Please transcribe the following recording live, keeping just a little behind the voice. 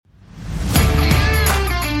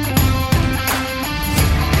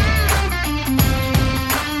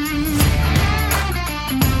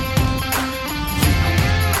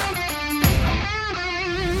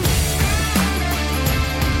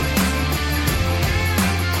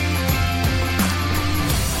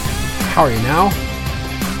How are you now?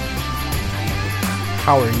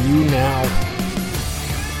 How are you now?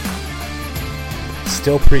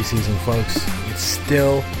 Still preseason, folks. It's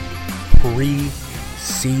still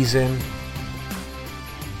preseason.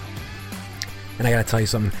 And I gotta tell you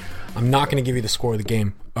something. I'm not gonna give you the score of the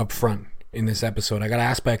game up front in this episode. I got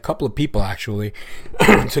asked by a couple of people, actually,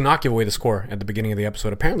 to not give away the score at the beginning of the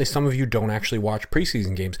episode. Apparently, some of you don't actually watch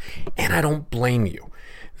preseason games, and I don't blame you.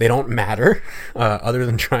 They don't matter other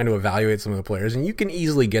than trying to evaluate some of the players, and you can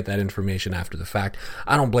easily get that information after the fact.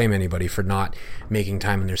 I don't blame anybody for not making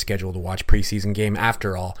time in their schedule to watch preseason game.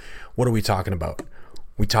 After all, what are we talking about?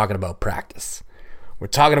 We're talking about practice. We're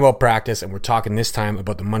talking about practice, and we're talking this time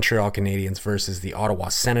about the Montreal Canadiens versus the Ottawa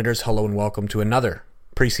Senators. Hello and welcome to another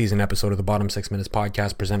preseason episode of the Bottom 6 Minutes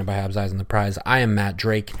podcast presented by Habs Eyes and the Prize. I am Matt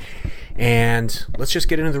Drake, and let's just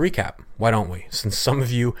get into the recap. Why don't we? Since some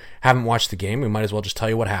of you haven't watched the game, we might as well just tell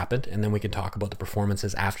you what happened, and then we can talk about the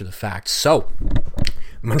performances after the fact. So,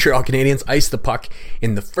 Montreal Canadiens iced the puck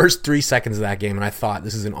in the first 3 seconds of that game, and I thought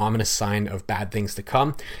this is an ominous sign of bad things to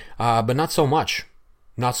come, but not so much.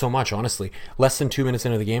 Not so much, honestly. Less than 2 minutes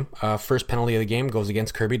into the game, first penalty of the game goes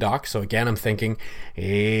against Kirby Dach. So again, I'm thinking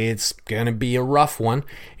it's going to be a rough one.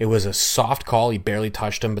 It was a soft call. He barely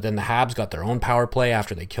touched him. But then the Habs got their own power play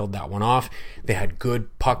after they killed that one off. They had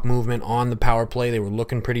good puck movement on the power play. They were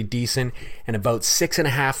looking pretty decent. And about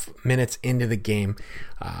 6.5 minutes into the game,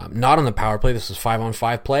 not on the power play, this was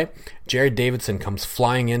 5-on-5 play, Jared Davidson comes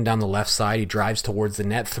flying in down the left side. He drives towards the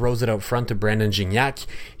net, throws it out front to Brandon Gignac.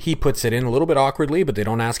 He puts it in a little bit awkwardly, but they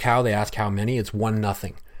don't ask how, they ask how many. It's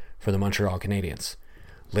 1-0 for the Montreal Canadiens.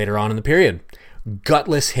 Later on in the period,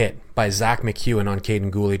 gutless hit by Zach McEwen on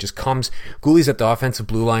Caden Gooley. Just comes, Gooley's at the offensive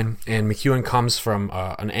blue line, and McEwen comes from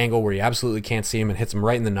an angle where you absolutely can't see him and hits him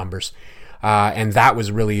right in the numbers. And that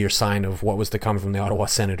was really your sign of what was to come from the Ottawa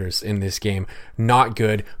Senators in this game. Not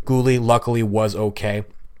good. Gooley luckily was okay.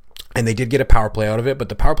 And they did get a power play out of it, but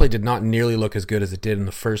the power play did not nearly look as good as it did in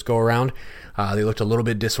the first go-around. They looked a little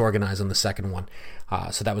bit disorganized on the second one.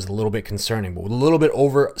 So that was a little bit concerning. But with a little bit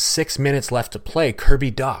over 6 minutes left to play,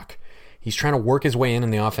 Kirby Dach, he's trying to work his way in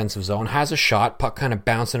the offensive zone, has a shot, puck kind of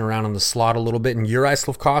bouncing around on the slot a little bit, and Juraj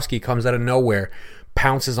Slafkovsky comes out of nowhere,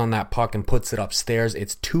 pounces on that puck and puts it upstairs.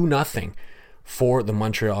 It's 2-0 for the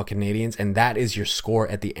Montreal Canadiens, and that is your score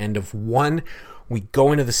at the end of one. We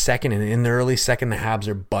go into the second, and in the early second, the Habs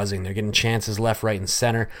are buzzing. They're getting chances left, right, and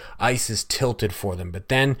center. Ice is tilted for them. But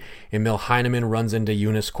then Emil Heineman runs into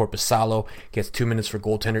Joonas Korpisalo, gets 2 minutes for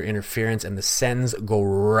goaltender interference, and the Sens go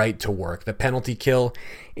right to work. The penalty kill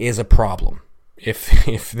is a problem.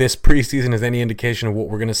 If this preseason is any indication of what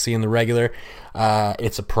we're going to see in the regular,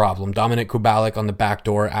 it's a problem. Dominik Kubalik on the back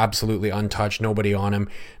door, absolutely untouched, nobody on him.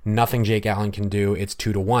 Nothing Jake Allen can do. It's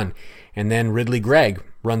 2-1. And then Ridley Gregg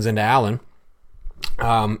runs into Allen.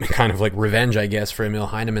 Kind of like revenge, I guess, for Emil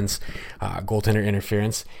Heineman's goaltender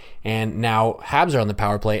interference. And now Habs are on the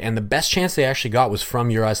power play, and the best chance they actually got was from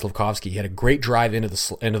Juraj Slafkovsky. He had a great drive into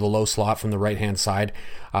the low slot from the right-hand side,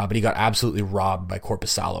 but he got absolutely robbed by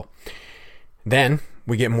Korpisalo. Then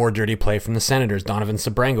we get more dirty play from the Senators. Donovan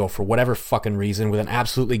Sebrango, for whatever fucking reason, with an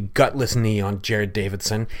absolutely gutless knee on Jared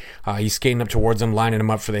Davidson. He's skating up towards him, lining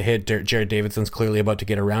him up for the hit. Jared Davidson's clearly about to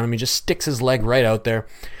get around him. He just sticks his leg right out there.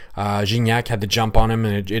 Gignac had to jump on him,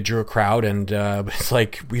 and it drew a crowd. And it's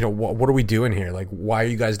like, you know, what are we doing here? Like, why are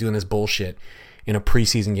you guys doing this bullshit in a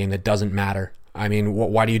preseason game that doesn't matter? I mean,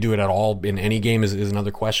 why do you do it at all in any game is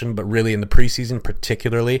another question. But really, in the preseason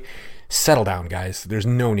particularly, settle down, guys. There's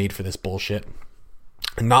no need for this bullshit.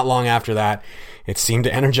 And not long after that, it seemed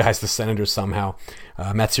to energize the Senators somehow.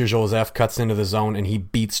 Mathieu Joseph cuts into the zone, and he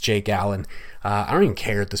beats Jake Allen. I don't even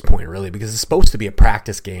care at this point, really, because it's supposed to be a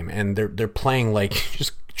practice game, and they're playing like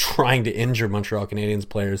just trying to injure Montreal Canadiens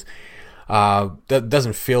players. That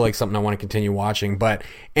doesn't feel like something I want to continue watching. But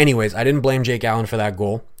anyways, I didn't blame Jake Allen for that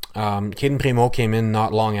goal. Caden Primo came in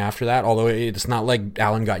not long after that, although it's not like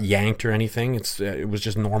Allen got yanked or anything. It was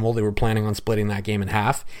just normal. They were planning on splitting that game in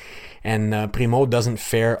half. And Primo doesn't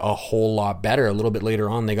fare a whole lot better. A little bit later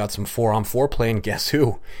on, they got some 4-on-4 play, and guess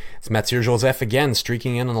who? It's Mathieu Joseph again,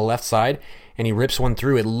 streaking in on the left side, and he rips one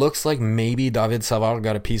through. It looks like maybe David Savard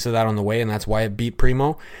got a piece of that on the way, and that's why it beat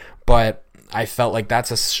Primo. But I felt like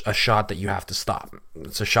that's a shot that you have to stop.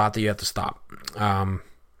 It's a shot that you have to stop.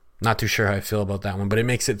 Not too sure how I feel about that one, but it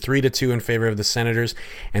makes it 3-2 in favor of the Senators,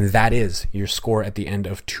 and that is your score at the end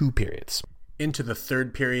of 2 periods. Into the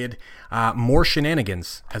third period, more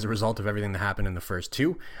shenanigans as a result of everything that happened in the first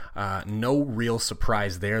two. No real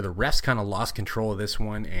surprise there. The refs kind of lost control of this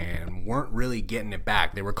one and weren't really getting it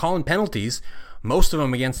back. They were calling penalties, most of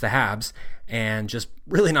them against the Habs, and just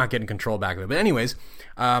really not getting control back of it. But anyways,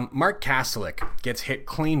 Mark Kastelik gets hit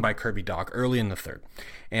clean by Kirby Dach early in the third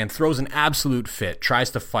and throws an absolute fit, tries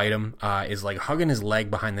to fight him, is like hugging his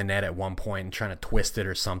leg behind the net at one point and trying to twist it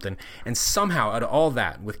or something. And somehow, out of all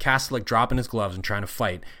that, with Kastelik dropping his gloves and trying to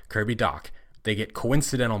fight Kirby Dach, they get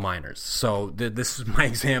coincidental minors. So this is my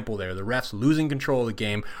example there. The refs losing control of the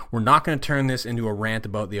game. We're not going to turn this into a rant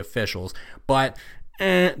about the officials, but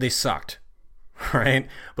they sucked, right?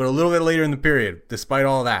 But a little bit later in the period, despite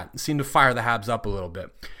all that, seemed to fire the Habs up a little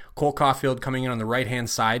bit. Cole Caulfield coming in on the right-hand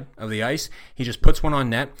side of the ice. He just puts one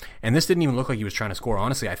on net, and this didn't even look like he was trying to score.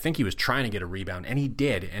 Honestly, I think he was trying to get a rebound, and he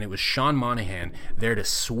did, and it was Sean Monahan there to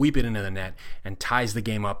sweep it into the net and ties the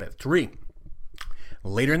game up at 3.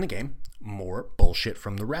 Later in the game, more bullshit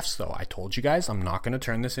from the refs, though. I told you guys I'm not going to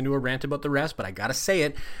turn this into a rant about the refs, but I got to say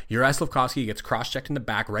it. Juraj Slafkovsky gets cross-checked in the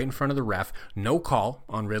back right in front of the ref. No call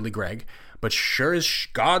on Ridley Gregg, but sure as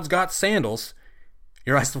God's got sandals,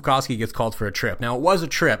 Juraj Slafkovsky gets called for a trip. Now, it was a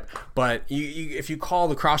trip, but if you call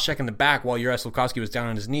the cross-check in the back while Juraj Slafkovsky was down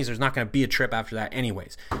on his knees, there's not going to be a trip after that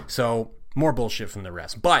anyways. So, more bullshit from the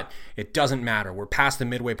refs. But it doesn't matter. We're past the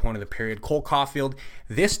midway point of the period. Cole Caulfield,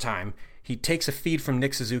 this time, he takes a feed from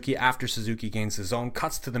Nick Suzuki after Suzuki gains the zone,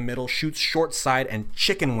 cuts to the middle, shoots short side, and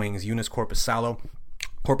chicken wings Joonas Korpisalo.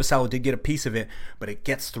 Korpisalo did get a piece of it, but it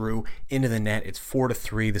gets through into the net. It's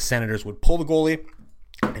 4-3. The Senators would pull the goalie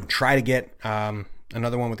and try to get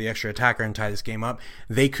another one with the extra attacker and tie this game up.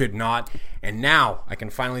 They could not. And now I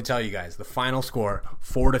can finally tell you guys the final score,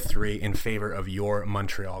 4-3 in favor of your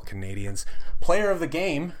Montreal Canadiens. Player of the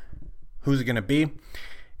game, who's it going to be?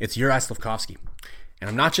 It's Juraj Slafkovsky. And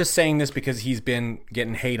I'm not just saying this because he's been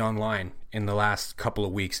getting hate online in the last couple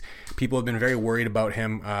of weeks. People have been very worried about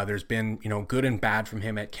him. There's been, good and bad from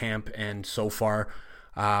him at camp, and so far,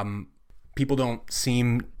 people don't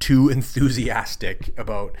seem too enthusiastic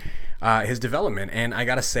about his development. And I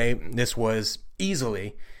gotta say, this was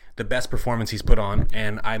easily the best performance he's put on,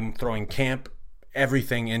 and I'm throwing camp,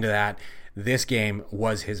 everything into that. This game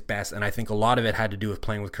was his best, and I think a lot of it had to do with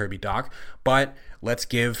playing with Kirby Dach. But let's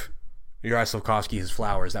give Juraj Slafkovsky his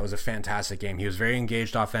flowers. That was a fantastic game. He was very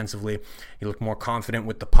engaged offensively. He looked more confident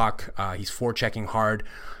with the puck. He's forechecking hard.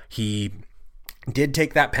 He did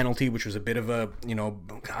take that penalty, which was a bit of a,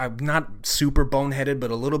 not super boneheaded,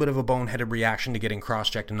 but a little bit of a boneheaded reaction to getting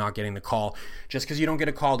cross-checked and not getting the call. Just because you don't get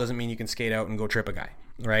a call doesn't mean you can skate out and go trip a guy,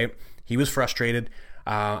 right? He was frustrated.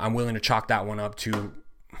 I'm willing to chalk that one up to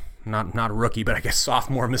not a rookie, but I guess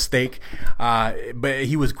sophomore mistake. But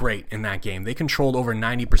he was great in that game. They controlled over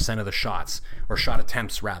 90% of the shots, or shot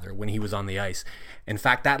attempts rather, when he was on the ice. In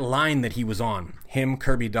fact, that line that he was on, him,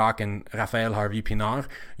 Kirby Dach, and Raphael Harvey-Pinard,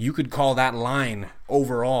 you could call that line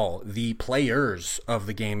overall the players of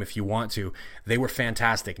the game if you want to. They were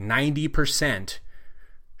fantastic. 90%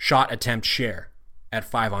 shot attempt share at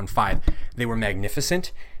 5-on-5. They were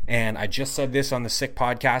magnificent, and I just said this on the Sick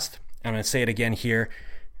podcast. I'm going to say it again here.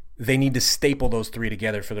 They need to staple those three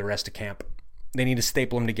together for the rest of camp. They need to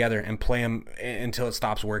staple them together and play them until it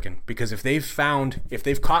stops working. Because if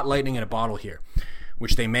they've caught lightning in a bottle here,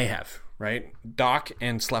 which they may have, right? Dach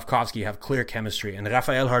and Slafkovsky have clear chemistry, and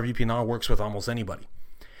Raphael Harvey-Pinard works with almost anybody.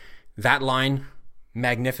 That line,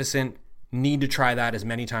 magnificent. Need to try that as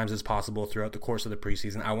many times as possible throughout the course of the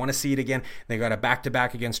preseason. I want to see it again. They got a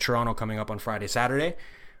back-to-back against Toronto coming up on Friday, Saturday.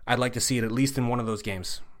 I'd like to see it at least in one of those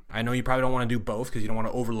games. I know you probably don't want to do both because you don't want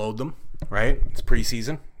to overload them, right? It's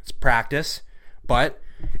preseason. It's practice. But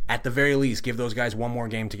at the very least, give those guys one more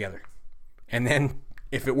game together. And then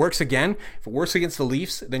if it works again, if it works against the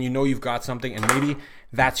Leafs, then you know you've got something, and maybe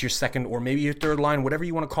that's your second or maybe your third line, whatever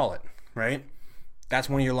you want to call it, right? That's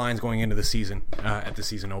one of your lines going into the season at the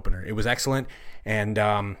season opener. It was excellent, and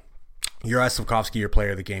Juraj Slafkovsky, your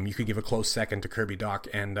player of the game. You could give a close second to Kirby Dach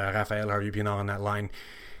and Raphael Harvey-Pinard on that line.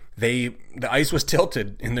 The ice was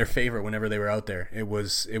tilted in their favor whenever they were out there. It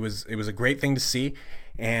was a great thing to see,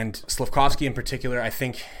 and Slafkovsky in particular, I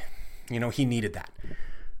think, he needed that.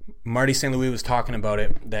 Marty St. Louis was talking about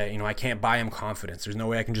it, that, I can't buy him confidence. There's no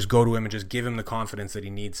way I can just go to him and just give him the confidence that he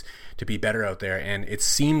needs to be better out there. And it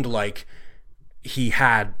seemed like he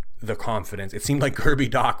had the confidence. It seemed like Kirby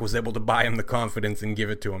Dach was able to buy him the confidence and give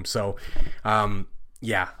it to him. So,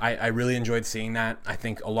 I really enjoyed seeing that. I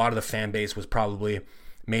think a lot of the fan base was probably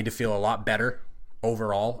made to feel a lot better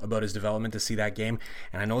overall about his development to see that game.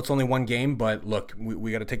 And I know it's only one game, but look,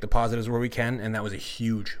 we got to take the positives where we can, and that was a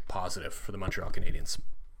huge positive for the Montreal Canadiens.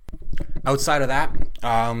 Outside of that,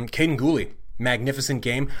 Caden Gooley, magnificent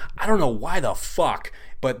game. I don't know why the fuck,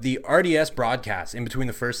 but the RDS broadcast in between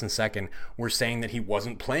the first and second were saying that he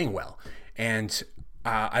wasn't playing well. And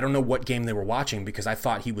I don't know what game they were watching because I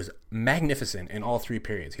thought he was magnificent in all 3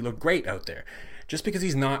 periods. He looked great out there. Just because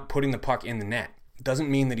he's not putting the puck in the net doesn't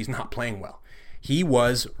mean that he's not playing well. He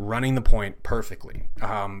was running the point perfectly.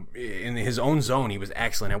 In his own zone, he was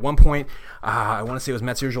excellent. At one point, I want to say it was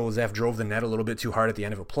Mathieu Joseph drove the net a little bit too hard at the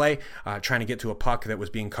end of a play, trying to get to a puck that was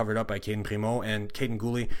being covered up by Caden Primo, and Caden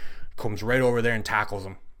Gooley comes right over there and tackles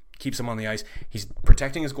him, keeps him on the ice. He's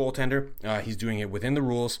protecting his goaltender. He's doing it within the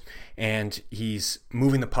rules, and he's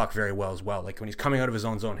moving the puck very well as well. Like when he's coming out of his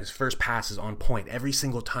own zone, his first pass is on point every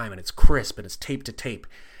single time, and it's crisp, and it's tape to tape.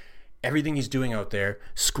 Everything he's doing out there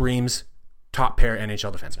screams top pair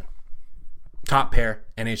NHL defenseman. Top pair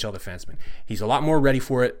NHL defenseman. He's a lot more ready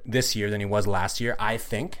for it this year than he was last year, I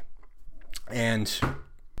think. And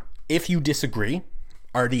if you disagree,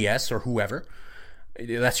 RDS or whoever,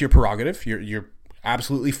 that's your prerogative. You're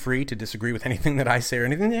absolutely free to disagree with anything that I say or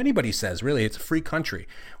anything that anybody says. Really, it's a free country.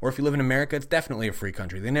 Or if you live in America, it's definitely a free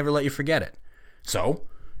country. They never let you forget it. So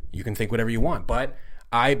you can think whatever you want. But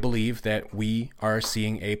I believe that we are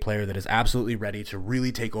seeing a player that is absolutely ready to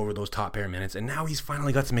really take over those top pair minutes. And now he's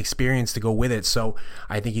finally got some experience to go with it. So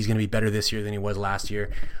I think he's going to be better this year than he was last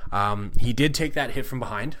year. He did take that hit from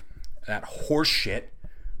behind, that horse shit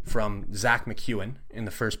from Zach McEwen in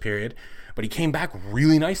the first period. But he came back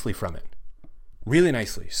really nicely from it. Really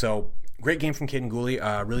nicely. So great game from Caden Gooley.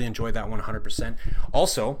 Really enjoyed that 100%.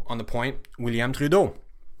 Also, on the point, William Trudeau.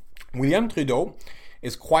 William Trudeau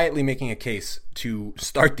is quietly making a case to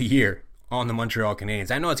start the year on the Montreal Canadiens.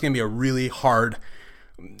 I know it's going to be a really hard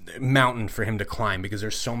mountain for him to climb because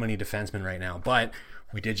there's so many defensemen right now. But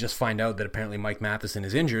we did just find out that apparently Mike Matheson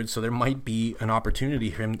is injured, so there might be an opportunity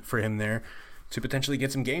for him there to potentially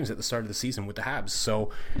get some games at the start of the season with the Habs. So,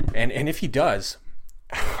 and if he does,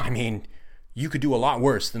 I mean, you could do a lot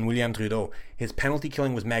worse than William Trudeau. His penalty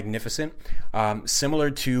killing was magnificent. Similar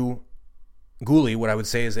to Gooley, what I would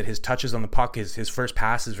say is that his touches on the puck, his first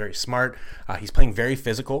pass is very smart. He's playing very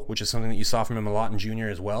physical, which is something that you saw from him a lot in junior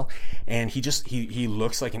as well. And he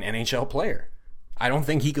looks like an NHL player. I don't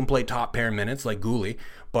think he can play top pair minutes like Gooley,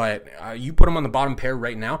 but you put him on the bottom pair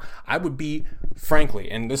right now, I would be,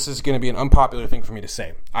 frankly, and this is going to be an unpopular thing for me to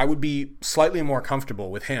say, I would be slightly more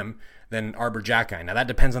comfortable with him than Arbor Jackeye. Now that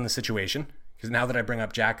depends on the situation, because now that I bring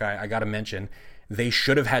up Jackeye, I got to mention they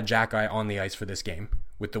should have had Jackeye on the ice for this game.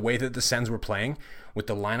 With the way that the Sens were playing, with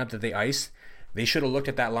the lineup that they iced, they should have looked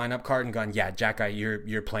at that lineup card and gone, yeah, Jackeye,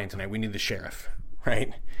 you're playing tonight. We need the sheriff,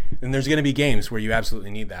 right? And there's going to be games where you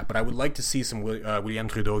absolutely need that. But I would like to see some William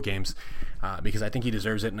Trudeau games because I think he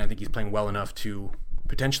deserves it, and I think he's playing well enough to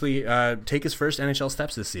potentially take his first NHL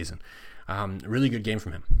steps this season. Really good game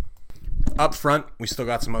from him. Up front, we still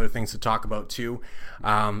got some other things to talk about too.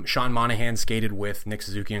 Sean Monahan skated with Nick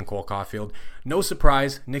Suzuki and Cole Caulfield. No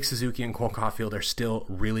surprise, Nick Suzuki and Cole Caulfield are still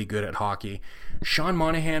really good at hockey. Sean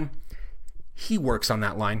Monahan, he works on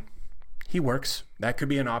that line. He works. That could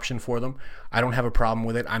be an option for them. I don't have a problem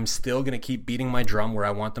with it. I'm still going to keep beating my drum where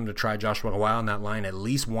I want them to try Joshua Roy on that line at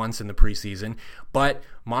least once in the preseason. But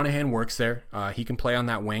Monahan works there. He can play on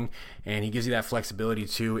that wing, and he gives you that flexibility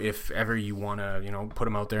too if ever you want to, put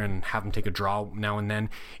him out there and have him take a draw now and then.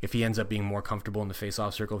 If he ends up being more comfortable in the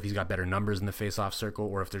face-off circle, if he's got better numbers in the face-off circle,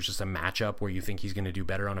 or if there's just a matchup where you think he's going to do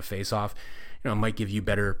better on a face-off, it might give you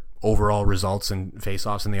better overall results and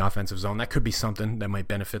face-offs in the offensive zone. That could be something that might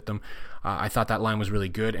benefit them. I thought that line was really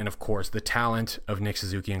good, and of course, the talent of Nick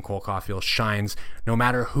Suzuki and Cole Caulfield shines no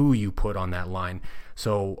matter who you put on that line.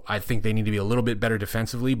 So I think they need to be a little bit better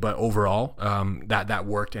defensively, but overall, that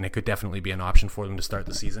worked, and it could definitely be an option for them to start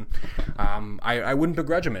the season. I wouldn't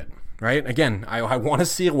begrudge them it, right? Again, I want to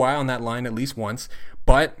see Roy on that line at least once,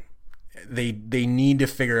 but they need to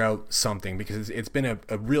figure out something because it's been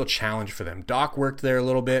a real challenge for them. Doc worked there a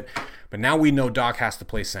little bit, but now we know Doc has to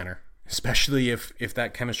play center, especially if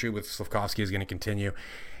that chemistry with Slafkovsky is going to continue,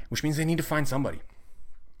 which means they need to find somebody.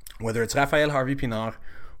 Whether it's Raphael Harvey-Pinard,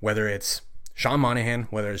 whether it's Sean Monahan,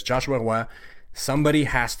 whether it's Joshua Roy, somebody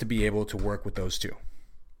has to be able to work with those two.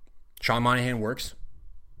 Sean Monahan works.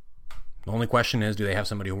 The only question is, do they have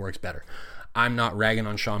somebody who works better? I'm not ragging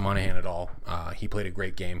on Sean Monahan at all. He played a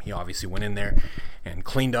great game. He obviously went in there and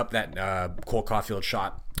cleaned up that Cole Caulfield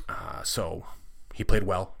shot. So he played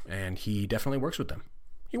well, and he definitely works with them.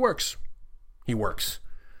 He works.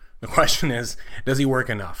 The question is, does he work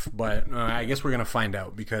enough? But I guess we're going to find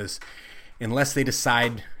out because unless they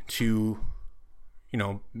decide to,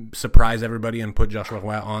 surprise everybody and put Joshua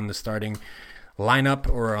Roy on the starting lineup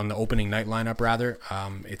or on the opening night lineup rather,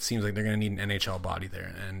 it seems like they're going to need an NHL body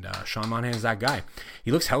there, and Sean Monahan is that guy.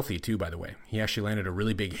 He looks healthy too, by the way. He actually landed a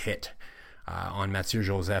really big hit on Mathieu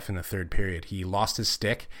Joseph in the third period. He lost his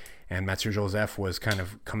stick, and Mathieu Joseph was kind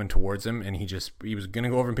of coming towards him, and he was going to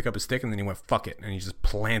go over and pick up his stick, and then he went, fuck it, and he just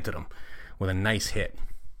planted him with a nice hit.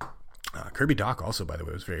 Kirby Dach also, by the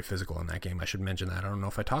way, was very physical in that game. I should mention that. I don't know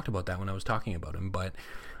if I talked about that when I was talking about him, but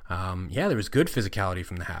yeah, there was good physicality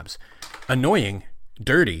from the Habs. Annoying,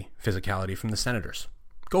 dirty physicality from the Senators.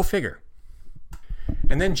 Go figure.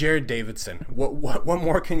 And then Jared Davidson. What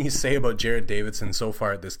more can you say about Jared Davidson so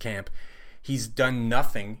far at this camp? He's done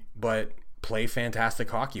nothing but play fantastic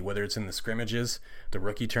hockey, whether it's in the scrimmages, the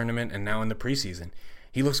rookie tournament, and now in the preseason.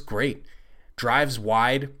 He looks great. Drives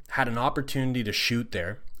wide, had an opportunity to shoot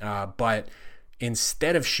there, but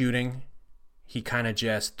instead of shooting, he kind of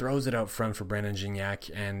just throws it out front for Brandon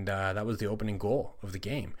Gignac, and that was the opening goal of the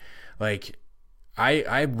game. Like,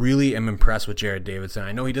 I really am impressed with Jared Davidson.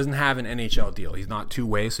 I know he doesn't have an NHL deal. He's not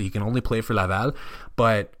two-way, so he can only play for Laval,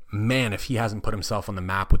 but man, if he hasn't put himself on the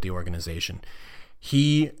map with the organization,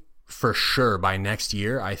 he for sure by next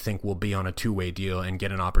year, I think will be on a two-way deal and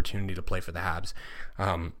get an opportunity to play for the Habs.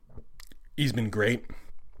 He's been great.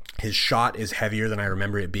 His shot is heavier than I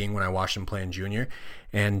remember it being when I watched him play in junior.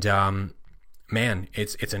 And man,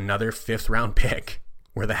 it's another 5th round pick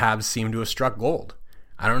where the Habs seem to have struck gold.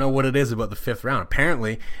 I don't know what it is about the 5th round.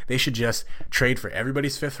 Apparently, they should just trade for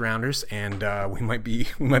everybody's 5th rounders, and we might be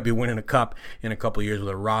winning a cup in a couple years with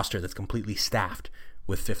a roster that's completely staffed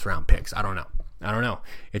with 5th round picks. I don't know.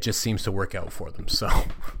 It just seems to work out for them. So.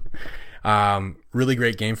 Really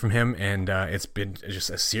great game from him, and it's been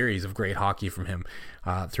just a series of great hockey from him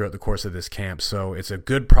throughout the course of this camp. So it's a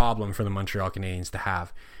good problem for the Montreal Canadiens to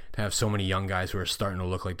have so many young guys who are starting to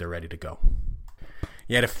look like they're ready to go.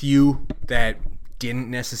 You had a few that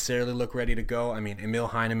didn't necessarily look ready to go. I mean, Emil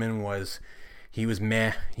Heineman was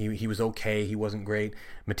meh. He was okay. He wasn't great.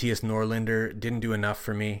 Matthias Norlinder didn't do enough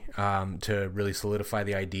for me to really solidify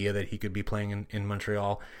the idea that he could be playing in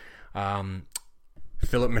Montreal.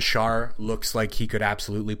 Philip Machar looks like he could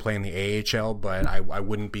absolutely play in the AHL, but I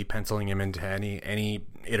wouldn't be penciling him into any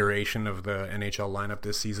iteration of the NHL lineup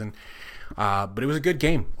this season. But it was a good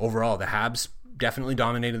game overall. The Habs definitely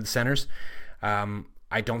dominated the centers.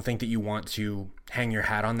 I don't think that you want to hang your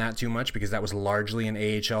hat on that too much because that was largely an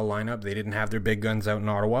AHL lineup. They didn't have their big guns out in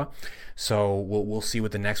Ottawa. So we'll see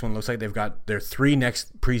what the next one looks like. They've got their 3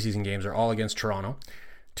 next preseason games are all against Toronto.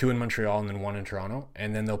 2 in Montreal and then 1 in Toronto,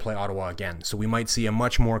 and then they'll play Ottawa again. So we might see a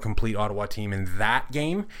much more complete Ottawa team in that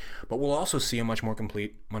game, but we'll also see a much more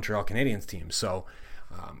complete Montreal Canadiens team. So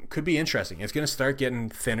could be interesting. It's going to start getting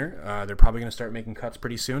thinner. They're probably going to start making cuts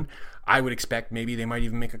pretty soon. I would expect maybe they might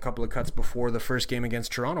even make a couple of cuts before the first game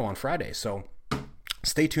against Toronto on Friday. So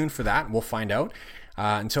stay tuned for that. We'll find out.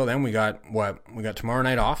 Until then, we got tomorrow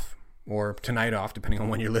night off, or tonight off, depending on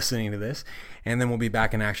when you're listening to this. And then we'll be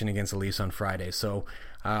back in action against the Leafs on Friday. So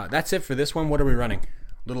that's it for this one. What are we running?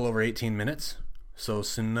 A little over 18 minutes. So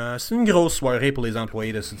c'est une grosse soirée pour les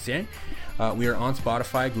employés de soutien. We are on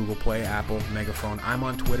Spotify, Google Play, Apple, Megaphone. I'm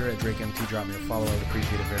on Twitter at DrakeMT. Drop me a follow. I would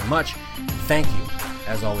appreciate it very much. Thank you,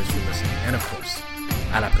 as always, for listening. And of course,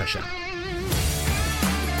 à la prochaine.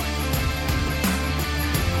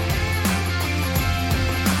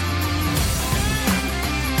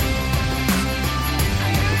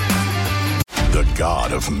 The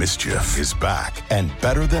god of mischief is back and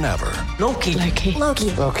better than ever. Loki.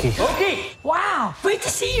 Wow, great to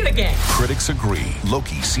see you again. Critics agree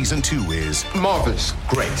Loki Season 2 is marvelous.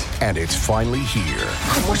 Great. And it's finally here.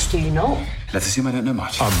 How much do you know? Let's assume I don't know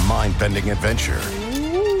much. A mind-bending adventure.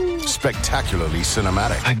 Spectacularly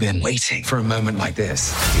cinematic. I've been waiting for a moment like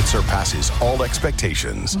this. It surpasses all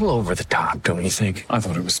expectations. A little over the top, don't you think? I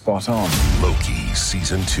thought it was spot on. Loki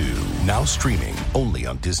Season 2. Now streaming only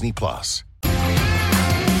on Disney+.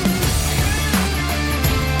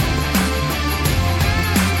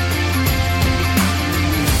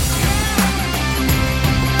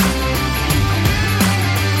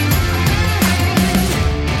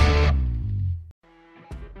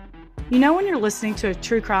 You know when you're listening to a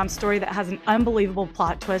true crime story that has an unbelievable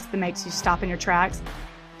plot twist that makes you stop in your tracks?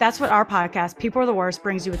 That's what our podcast, People Are the Worst,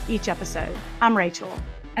 brings you with each episode. I'm Rachel.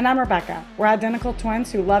 And I'm Rebecca. We're identical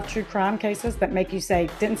twins who love true crime cases that make you say,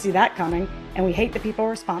 didn't see that coming, and we hate the people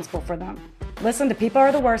responsible for them. Listen to People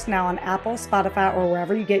Are the Worst now on Apple, Spotify, or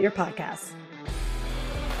wherever you get your podcasts.